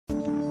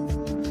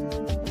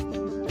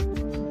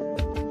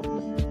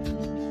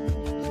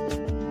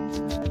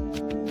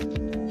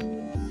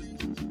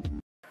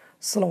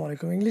আসসালামু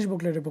আলাইকুম ইংলিশ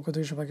বুকলেটের পক্ষ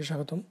থেকে সবাইকে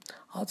স্বাগতম।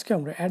 আজকে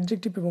আমরা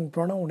অ্যাডজেক্টিভ এবং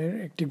প্রনাউনের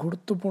একটি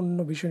গুরুত্বপূর্ণ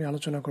বিষয় নিয়ে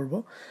আলোচনা করব।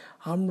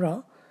 আমরা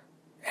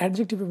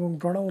অ্যাডজেক্টিভ এবং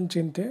প্রনাউন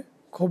চিনতে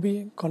খুবই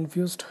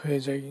কনফিউজড হয়ে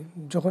যাই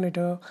যখন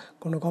এটা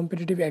কোনো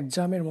কম্পিটিটিভ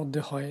এক্সামের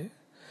মধ্যে হয়।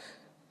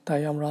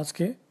 তাই আমরা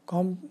আজকে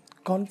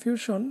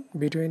confusion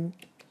between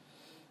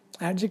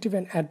adjective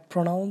and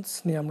pronounce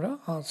নিয়ে আমরা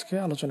আজকে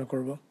আলোচনা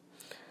করব।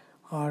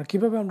 আর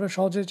কিভাবে আমরা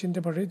সহজে চিনতে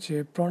পারি যে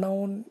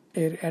প্রনাউন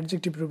এর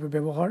অ্যাডজেক্টিভ রূপে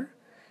ব্যবহার,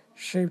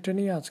 সেইটা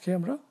নিয়ে আজকে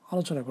আমরা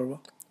আলোচনা করব।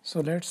 So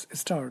let's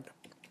start.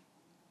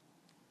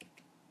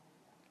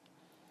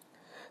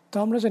 তো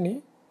আমরা জানি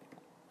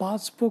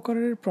 5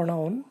 প্রকারের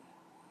প্রনাউন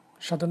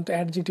সাধারণত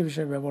অ্যাডজেক্টিভ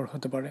হিসেবে ব্যবহার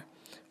হতে পারে।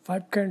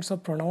 5 kinds of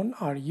pronoun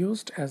are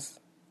used as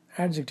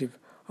adjective.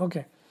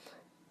 ওকে,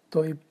 তো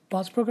এই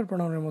 5 প্রকার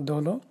প্রনাউনের মধ্যে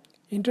হলো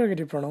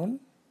ইন্টারোগেটিভ প্রনাউন,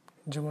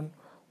 যেমন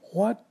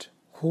what,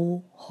 who,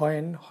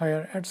 when,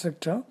 where,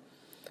 etcetera.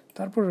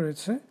 তারপরে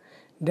রয়েছে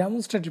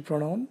demonstrative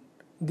pronoun,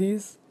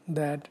 this,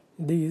 that,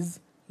 these,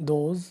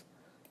 those.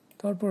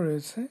 তারপর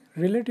রয়েছে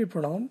relative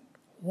pronoun,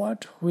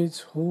 what, which,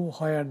 who,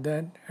 where,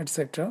 that,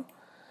 etcetera.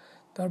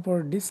 তারপর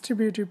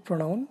distributive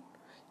pronoun,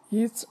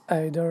 each,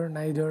 either,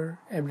 neither,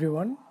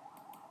 everyone.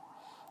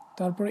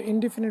 তারপর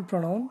indefinite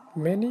pronoun,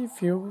 many,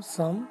 few,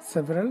 some,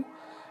 several,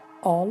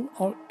 all,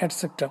 or,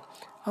 etcetera.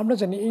 আমরা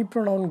জানি এই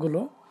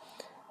প্রনাউনগুলো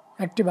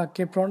একটি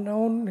বাক্যে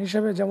প্রনাউন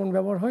হিসেবে যেমন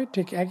ব্যবহার হয়,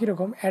 ঠিক একই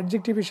রকম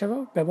অ্যাডজেক্টিভ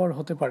হিসেবেও ব্যবহার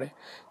হতে পারে।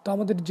 তো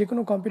আমাদের যে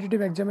কোনো কম্পিটিটিভ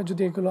এক্সামে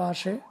যদি এগুলো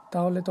আসে,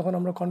 তাহলে তখন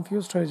আমরা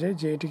কনফিউজড হয়ে যাই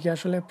যে এটি কি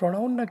আসলে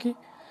প্রনাউন নাকি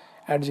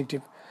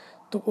অ্যাডজেক্টিভ।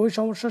 তো ওই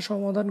সমস্যার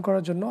সমাধান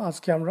করার জন্য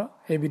আজকে আমরা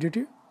এই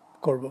ভিডিওটি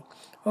করব।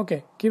 ওকে,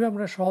 কীভাবে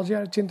আমরা সহজে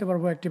আর চিনতে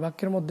পারবো একটি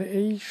বাক্যের মধ্যে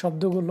এই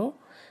শব্দগুলো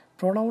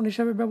প্রনাউন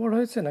হিসেবে ব্যবহার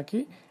হয়েছে নাকি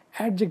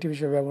অ্যাডজেক্টিভ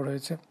হিসেবে ব্যবহার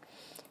হয়েছে।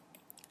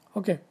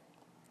 ওকে,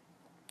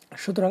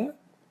 সুতরাং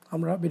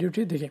আমরা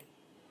ভিডিওটি দেখি।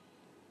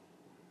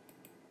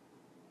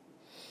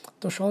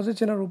 তো সহজে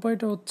চেনার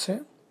উপায়টা হচ্ছে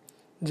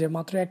যে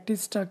মাত্র একটি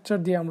স্ট্রাকচার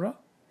দিয়ে আমরা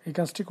এই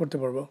কাজটি করতে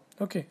পারবো।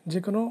 ওকে, যে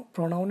কোনো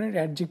প্রনাউনের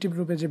অ্যাডজেক্টিভ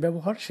রূপে যে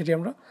ব্যবহার সেটি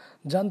আমরা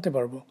জানতে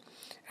পারবো।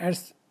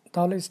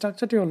 তাহলে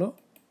স্ট্রাকচারটি হলো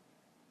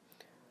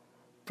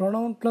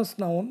প্রনাউন প্লাস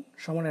নাউন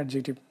সমান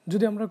অ্যাডজেক্টিভ।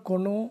 যদি আমরা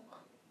কোনো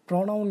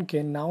প্রনাউনকে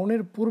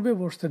নাউনের পূর্বে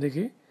বসতে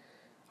দেখি,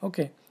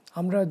 ওকে,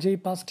 আমরা যেই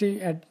 5টি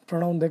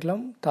প্রনাউন দেখলাম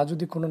তা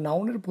যদি কোনো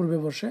নাউনের পূর্বে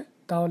বসে,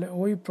 তাহলে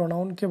ওই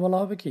প্রনাউনকে বলা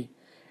হবে কি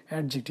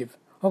অ্যাডজেক্টিভ।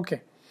 ওকে,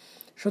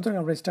 সুতরাং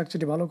আমরা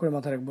স্ট্রাকচারটি ভালো করে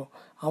মাথায় রাখবো।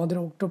 আমাদের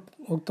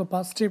উক্ত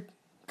 5টি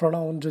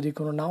প্রনাউন যদি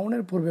কোনো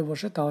নাউনের পূর্বে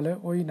বসে, তাহলে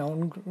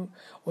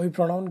ওই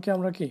প্রনাউনকে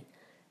আমরা কি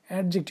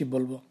অ্যাডজেক্টিভ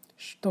বলবো।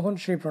 তখন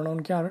সেই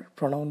প্রনাউনকে আর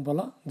প্রনাউন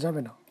বলা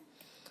যাবে না।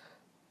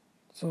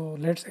 So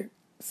let's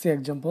see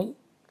example.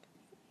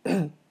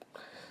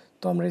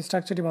 তো আমরা এই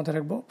স্ট্রাকচারটি মাথায়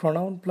রাখবো,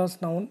 প্রনাউন প্লাস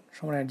নাউন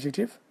সমান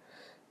অ্যাডজেক্টিভ।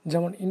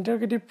 যেমন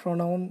ইন্টারোগেটিভ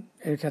প্রনাউন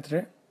এর ক্ষেত্রে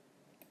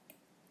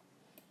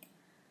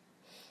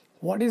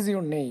হোয়াট ইজ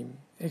ইউর নেম,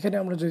 এখানে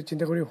আমরা যদি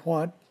চিন্তা করি,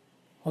 হোয়াট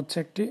হচ্ছে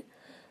একটি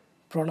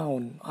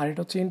প্রনাউন আর এটা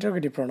হচ্ছে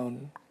ইন্টারোগেটিভ প্রনাউন।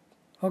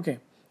 ওকে,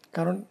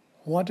 কারণ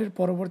হোয়াটের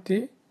পরবর্তী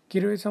কী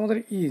রয়েছে আমাদের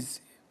ইজ,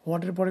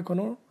 হোয়াটের পরে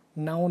কোনো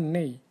নাউন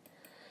নেই।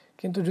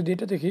 কিন্তু যদি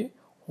এটা দেখি,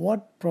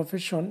 what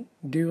profession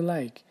do you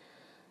like,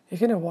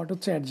 এখানে হোয়াট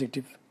হচ্ছে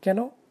অ্যাডজেক্টিভ। কেন?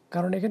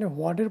 কারণ এখানে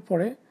হোয়াটের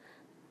পরে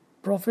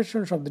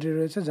প্রফেশন শব্দটি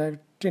রয়েছে যা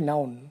একটি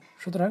নাউন।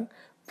 সুতরাং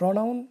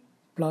প্রনাউন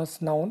প্লাস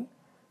নাউন,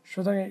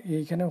 সুতরাং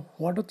এইখানে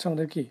হোয়াট হচ্ছে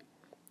আমাদের কি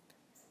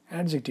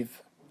অ্যাডজেক্টিভ।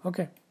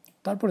 ওকে,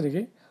 তারপরে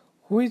দেখি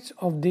which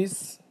of this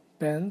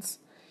pens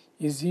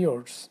is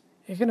yours,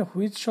 এখানে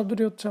হুইচ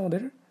শব্দটি হচ্ছে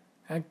আমাদের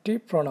একটি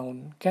প্রনাউন।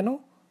 কেন?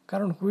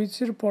 কারণ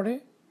হুইচের পরে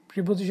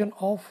প্রিপোজিশন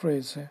অফ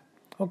রয়েছে।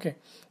 ওকে,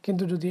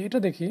 কিন্তু যদি এটা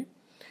দেখি,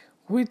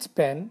 হুইচ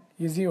পেন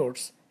ইজ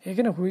ইয়োর্স,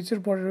 এখানে হুইচের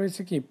পরে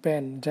রয়েছে কি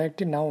পেন, যা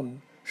একটি নাউন।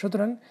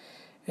 সুতরাং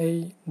এই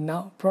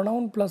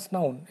প্রনাউন প্লাস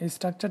নাউন এই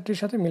স্ট্রাকচারটির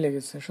সাথে মিলে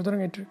গেছে। সুতরাং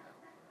এটি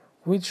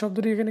হুইচ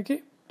শব্দটি এখানে কি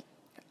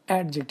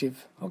অ্যাডজেক্টিভ।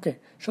 ওকে,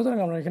 সুতরাং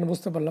আমরা এখানে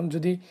বুঝতে পারলাম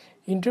যদি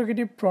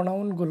ইন্টারোগেটিভ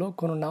প্রনাউনগুলো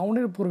কোনো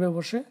নাউনের পূর্বে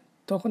বসে,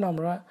 তখন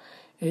আমরা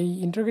এই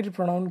ইন্টারোগেটিভ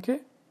প্রনাউনকে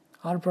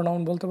আর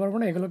প্রনাউন বলতে পারবো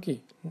না, এগুলো কি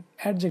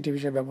অ্যাডজেক্টিভ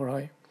হিসেবে ব্যবহার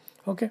হয়।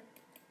 ওকে,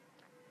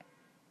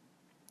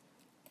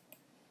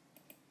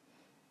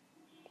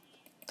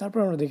 তারপর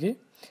আমরা দেখি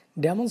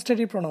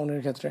ডেমনস্ট্রেটিভ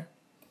প্রনাউনের ক্ষেত্রে।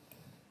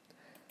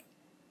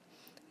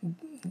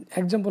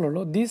 এক্সাম্পল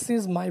হলো দিস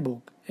ইজ মাই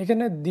বুক,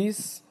 এখানে দিস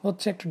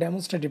হচ্ছে একটা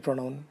ডেমনস্ট্রেটিভ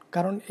প্রনাউন,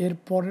 কারণ এর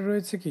পরে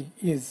রয়েছে কি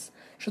ইজ।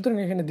 সুতরাং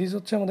এখানে দিস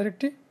হচ্ছে আমাদের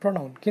একটি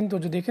প্রনাউন। কিন্তু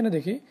যদি এখানে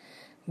দেখি,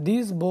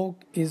 দিস বুক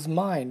ইজ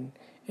মাইন,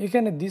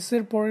 এখানে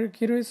দিসের পরে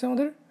কি রয়েছে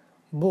আমাদের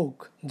বুক,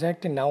 যা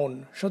একটি নাউন।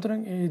 সুতরাং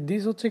এই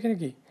দিস হচ্ছে এখানে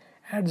কি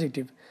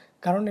অ্যাডজেক্টিভ,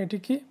 কারণ এটি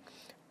কি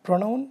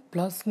pronoun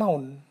plus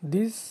noun,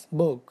 this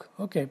book.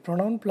 Okay,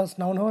 pronoun plus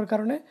noun হওয়ার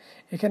কারণে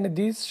এখানে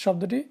দিস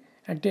শব্দটি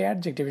একটি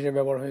অ্যাডজেক্টিভ হিসেবে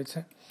ব্যবহার হয়েছে।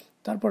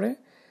 তারপরে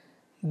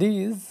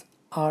দিজ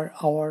আর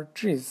আওয়ার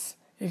ট্রিজ,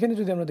 এখানে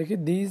যদি আমরা দেখি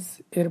দিজ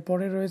এর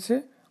পরে রয়েছে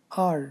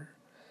আর,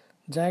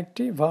 যা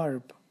একটি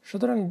ভার্ব।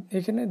 সুতরাং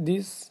এখানে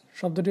দিস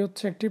শব্দটি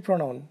হচ্ছে একটি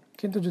প্রনাউন।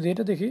 কিন্তু যদি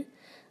এটা দেখি,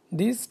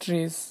 দিস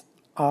ট্রিজ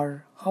আর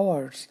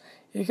আওয়ার্স,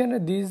 এখানে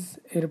দিজ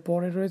এর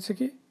পরে রয়েছে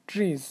কি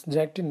ট্রিজ, যা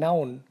একটি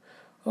নাউন।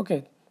 ওকে,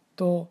 তো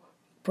তো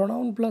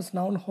প্রোনাউন প্লাস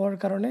নাউন হওয়ার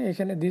কারণে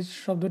এখানে দিস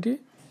শব্দটি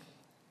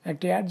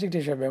একটি অ্যাডজেক্টিভ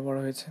হিসেবে ব্যবহার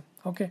হয়েছে।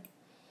 ওকে,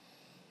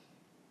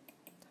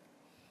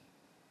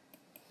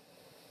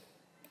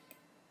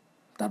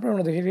 তারপর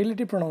আমরা দেখি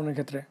রিলেটিভ প্রোনাউনের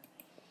ক্ষেত্রে।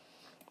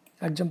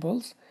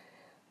 Examples,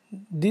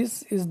 this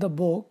is the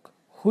book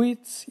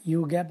which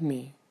you gave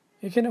me.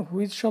 এখানে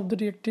হুইচ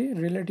শব্দটি একটি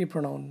রিলেটিভ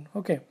প্রোনাউন।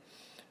 ওকে,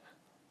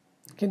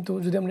 কিন্তু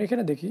যদি আমরা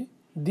এখানে দেখি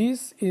this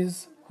is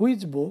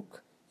which book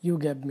you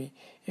gave me,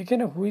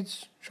 এখানে হুইচ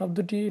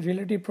শব্দটি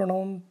রিলেটিভ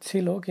প্রোনাউন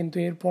ছিল, কিন্তু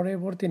এর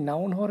পরবর্তী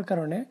নাউন হওয়ার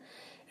কারণে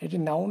এটি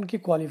নাউনকে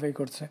কোয়ালিফাই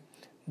করছে,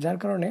 যার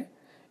কারণে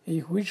এই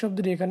হুইচ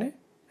শব্দটি এখানে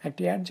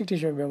একটি অ্যাডজেক্টিভ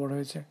হিসেবে ব্যবহার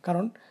হয়েছে।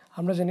 কারণ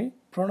আমরা জানি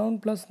প্রোনাউন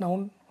প্লাস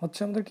নাউন হচ্ছে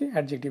আমাদের কি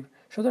অ্যাডজেক্টিভ,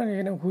 সুতরাং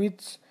এখানে হুইচ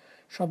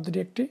শব্দটি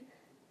একটি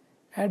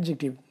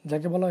অ্যাডজেক্টিভ,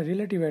 যাকে বলা হয়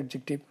রিলেটিভ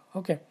অ্যাডজেক্টিভ।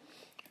 ওকে,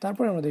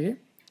 তারপরে আমরা দেখি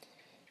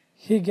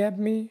হি gave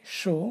me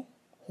show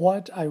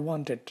what I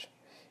wanted.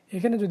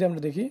 এখানে যদি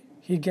আমরা দেখি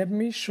হি gave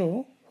me show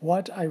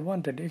what I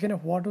wanted, এখানে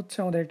হোয়াট হচ্ছে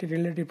আমাদের একটি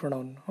রিলেটিভ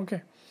প্রোনাউন। ওকে,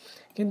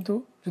 কিন্তু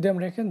যদি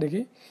আমরা এখানে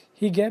দেখি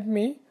হি gave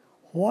me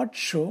what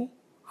show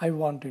I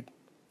wanted,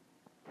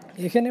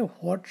 এখানে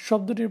হোয়াট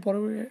শব্দটির পরে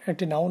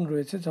একটি নাউন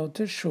রয়েছে যা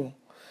হচ্ছে শো,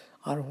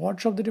 আর হোয়াট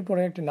শব্দটির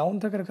পরে একটি নাউন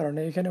থাকার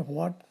কারণে এখানে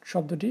হোয়াট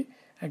শব্দটি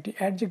একটি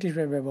অ্যাডজেক্টিভ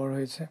হিসেবে ব্যবহার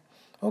হয়েছে।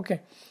 ওকে,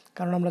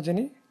 কারণ আমরা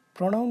জানি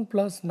প্রোনাউন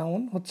প্লাস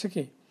নাউন হচ্ছে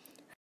কি,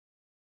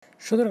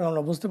 সুতরাং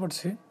আমরা বুঝতে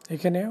পারছি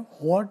এখানে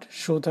হোয়াট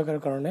শো থাকার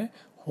কারণে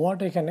হোয়াট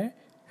এখানে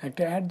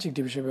একটা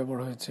অ্যাডজেক্টিভ হিসেবে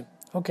ব্যবহার হয়েছে।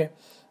 ওকে,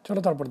 চলো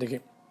তারপর দেখি।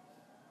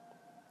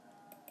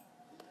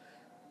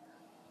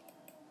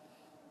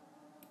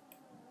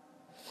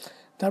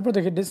 তারপর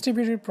দেখি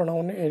ডিস্ট্রিবিউটিভ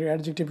প্রোনাউন এর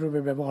অ্যাডজেক্টিভ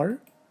রূপে ব্যবহার।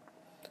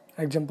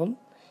 Example,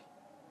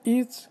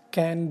 is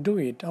can do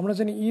it. আমরা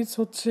জানি ইজ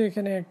হচ্ছে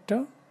এখানে একটা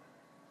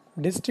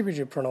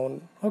ডিস্ট্রিবিউটিভ প্রোনাউন।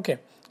 ওকে,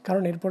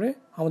 কারণ এরপরে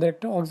আমাদের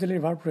একটা অক্সিলারি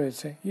ভার্ব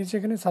রয়েছে, ইজ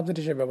এখানে সাবজেক্ট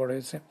হিসেবে ব্যবহার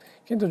হয়েছে।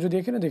 কিন্তু যদি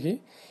এখানে দেখি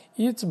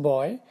is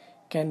boy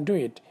can do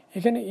it,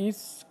 এখানে ইজ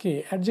কি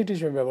অ্যাডজেক্টিভ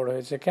হিসেবে ব্যবহার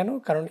হয়েছে। কেন?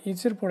 কারণ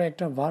ইজের পরে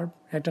একটা ভার্ব,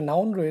 একটা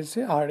নাউন রয়েছে,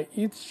 আর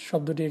ইজ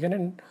শব্দটি এখানে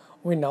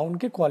ওই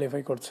নাউনকে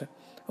কোয়ালিফাই করছে।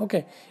 ওকে,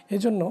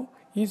 এজন্য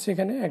ইজ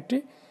এখানে একটি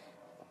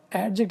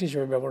অ্যাডজেক্টিভ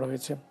হিসেবে ব্যবহার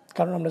হয়েছে,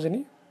 কারণ আমরা জানি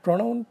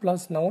প্রোনাউন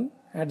প্লাস নাউন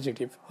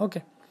অ্যাডজেক্টিভ। ওকে,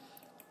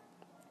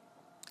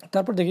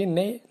 তারপর দেখি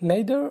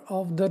neither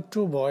of the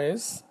two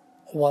boys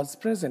was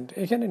present.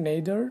 এখানে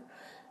নেইদার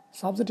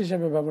সাবজেক্ট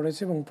হিসেবে ব্যবহার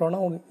হয়েছে এবং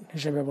প্রোনাউন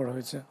হিসেবে ব্যবহার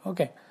হয়েছে।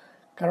 ওকে,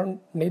 কারণ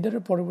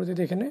নেইদারের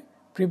পরবর্তীতে এখানে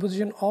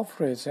প্রিপোজিশন অফ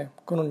রয়েছে,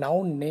 কোনো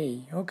নাউন নেই।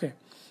 ওকে,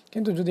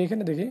 কিন্তু যদি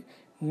এখানে দেখি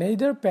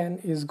নেইদার প্যান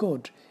ইজ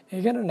গুড,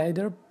 এখানে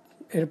নেইদার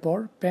এরপর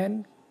প্যান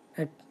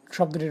এক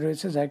শব্দটি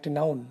রয়েছে যা একটি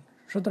নাউন,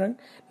 সুতরাং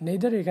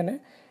নেইদার এখানে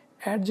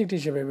অ্যাডজেক্টিভ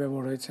হিসেবে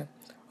ব্যবহার হয়েছে।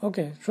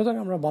 ওকে, সুতরাং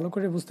আমরা ভালো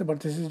করে বুঝতে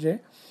পারতেছি যে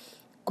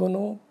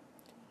কোনো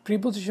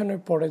প্রিপোজিশনের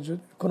পরে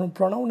কোনো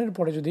প্রোনাউনের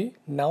পরে যদি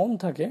নাউন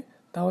থাকে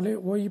তাহলে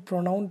ওই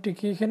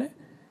প্রোনাউনটিকে এখানে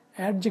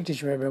অ্যাডজেক্টিভ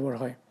হিসেবে ব্যবহার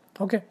হয়।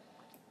 ওকে,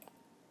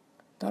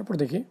 তারপর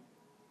দেখি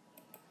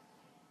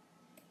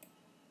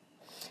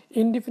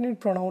ইনডিফিনিট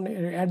প্রোনাউন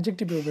এর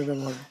অ্যাডজেক্টিভ রূপে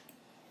ব্যবহার।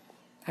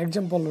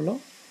 এক্সাম্পল হলো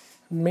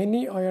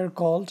many war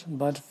called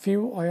but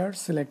few war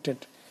selected.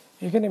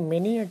 এখানে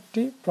মেনি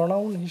একটি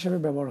প্রোনাউন হিসেবে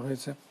ব্যবহার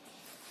হয়েছে,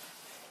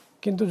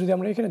 কিন্তু যদি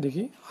আমরা এখানে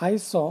দেখি আই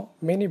স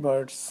মেনি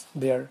বার্ডস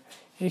দেয়ার,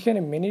 এখানে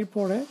মেনির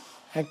পরে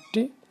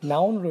একটি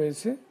নাউন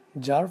রয়েছে,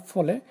 যার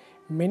ফলে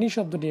মেনি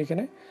শব্দটি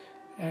এখানে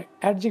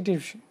অ্যাডজেক্টিভ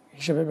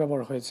হিসেবে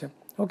ব্যবহার হয়েছে।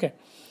 ওকে,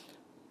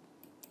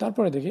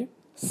 তারপরে দেখি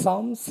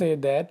সাম say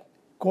that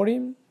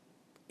Karim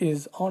is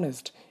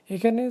honest,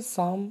 এখানে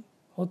সাম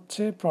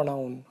হচ্ছে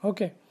প্রোনাউন।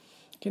 ওকে,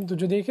 কিন্তু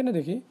যদি এখানে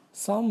দেখি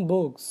সাম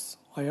বুকস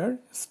ওয়ার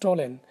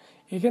স্টলেন,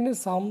 এখানে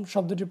সাম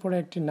শব্দটির পরে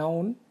একটি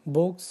নাউন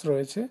বুকস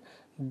রয়েছে,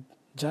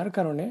 যার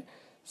কারণে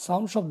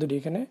সাম শব্দটি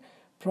এখানে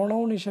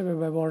প্রোনাউন হিসেবে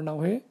ব্যবহার না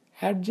হয়ে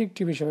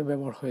অ্যাডজেক্টিভ হিসেবে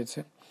ব্যবহার হয়েছে।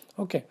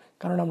 ওকে,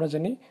 কারণ আমরা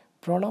জানি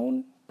প্রোনাউন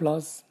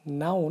প্লাস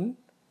নাউন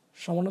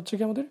সমান হচ্ছে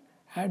কি আমাদের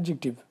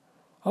অ্যাডজেক্টিভ।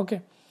 ওকে,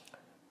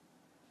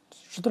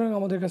 সুতরাং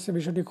আমাদের কাছে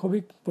বিষয়টি খুবই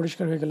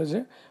পরিষ্কার হয়ে গেল যে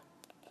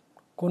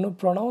কোনো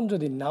প্রোনাউন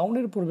যদি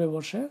নাউনের পূর্বে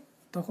বসে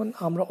তখন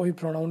আমরা ওই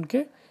প্রোনাউনকে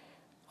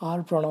আর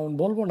প্রোনাউন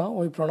বলবো না,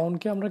 ওই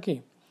প্রোনাউনকে আমরা কি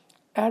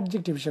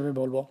অ্যাডজেক্টিভ হিসেবে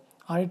বলবো।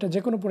 আর এটা যে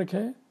কোনো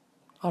পরীক্ষায়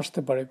আসতে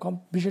পারে,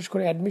 বিশেষ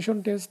করে অ্যাডমিশন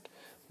টেস্ট,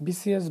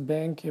 বিসিএস,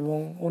 ব্যাংক এবং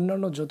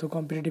অন্যান্য যত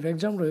কম্পিটিটিভ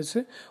এক্সাম রয়েছে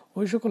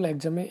ওই সকল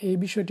এক্সামে এই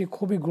বিষয়টি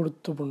খুবই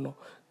গুরুত্বপূর্ণ,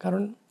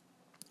 কারণ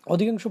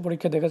অধিকাংশ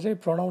পরীক্ষা দেখা যায়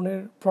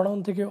প্রোনাউন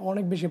থেকে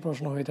অনেক বেশি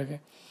প্রশ্ন হয়ে থাকে,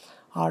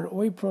 আর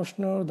ওই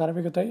প্রশ্ন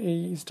ধারাবাহিকতায় এই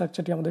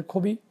স্ট্রাকচারটি আমাদের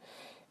খুবই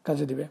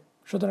কাজে দিবে।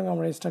 সুতরাং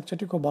আমরা এই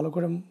স্ট্রাকচারটি খুব ভালো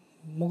করে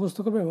মুখস্থ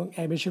করবো এবং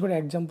বেশি করে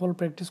এক্সাম্পল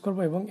প্র্যাকটিস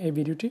করবো এবং এই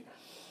ভিডিওটি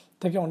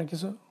থেকে অনেক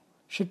কিছু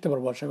শিখতে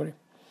পারবো আশা করি।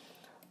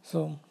 So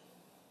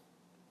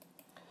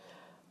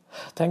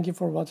thank you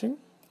for watching,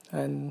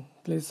 and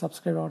please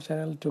subscribe our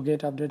channel to get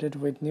updated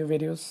with new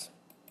videos,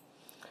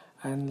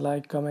 and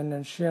like, comment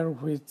and share,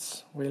 which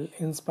will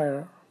inspire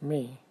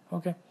me.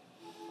 Okay,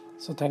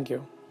 so thank you.